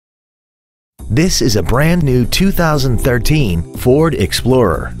This is a brand new 2013 Ford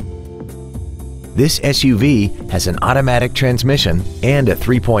Explorer. This SUV has an automatic transmission and a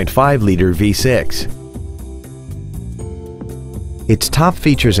 3.5-liter V6. Its top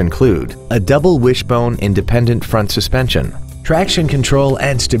features include a double wishbone independent front suspension, traction control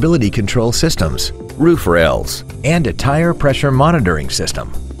and stability control systems, roof rails, and a tire pressure monitoring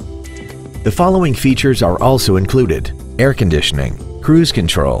system. The following features are also included: air conditioning, cruise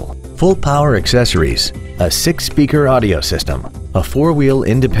control, full power accessories, a 6-speaker audio system, a 4-wheel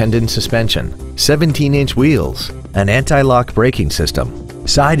independent suspension, 17-inch wheels, an anti-lock braking system,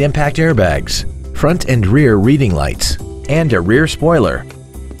 side impact airbags, front and rear reading lights, and a rear spoiler.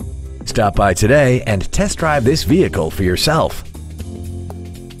 Stop by today and test drive this vehicle for yourself.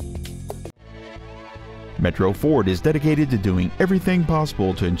 Metro Ford is dedicated to doing everything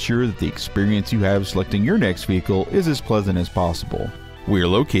possible to ensure that the experience you have selecting your next vehicle is as pleasant as possible. We are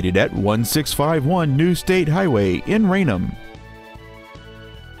located at 1651 New State Highway in Raynham.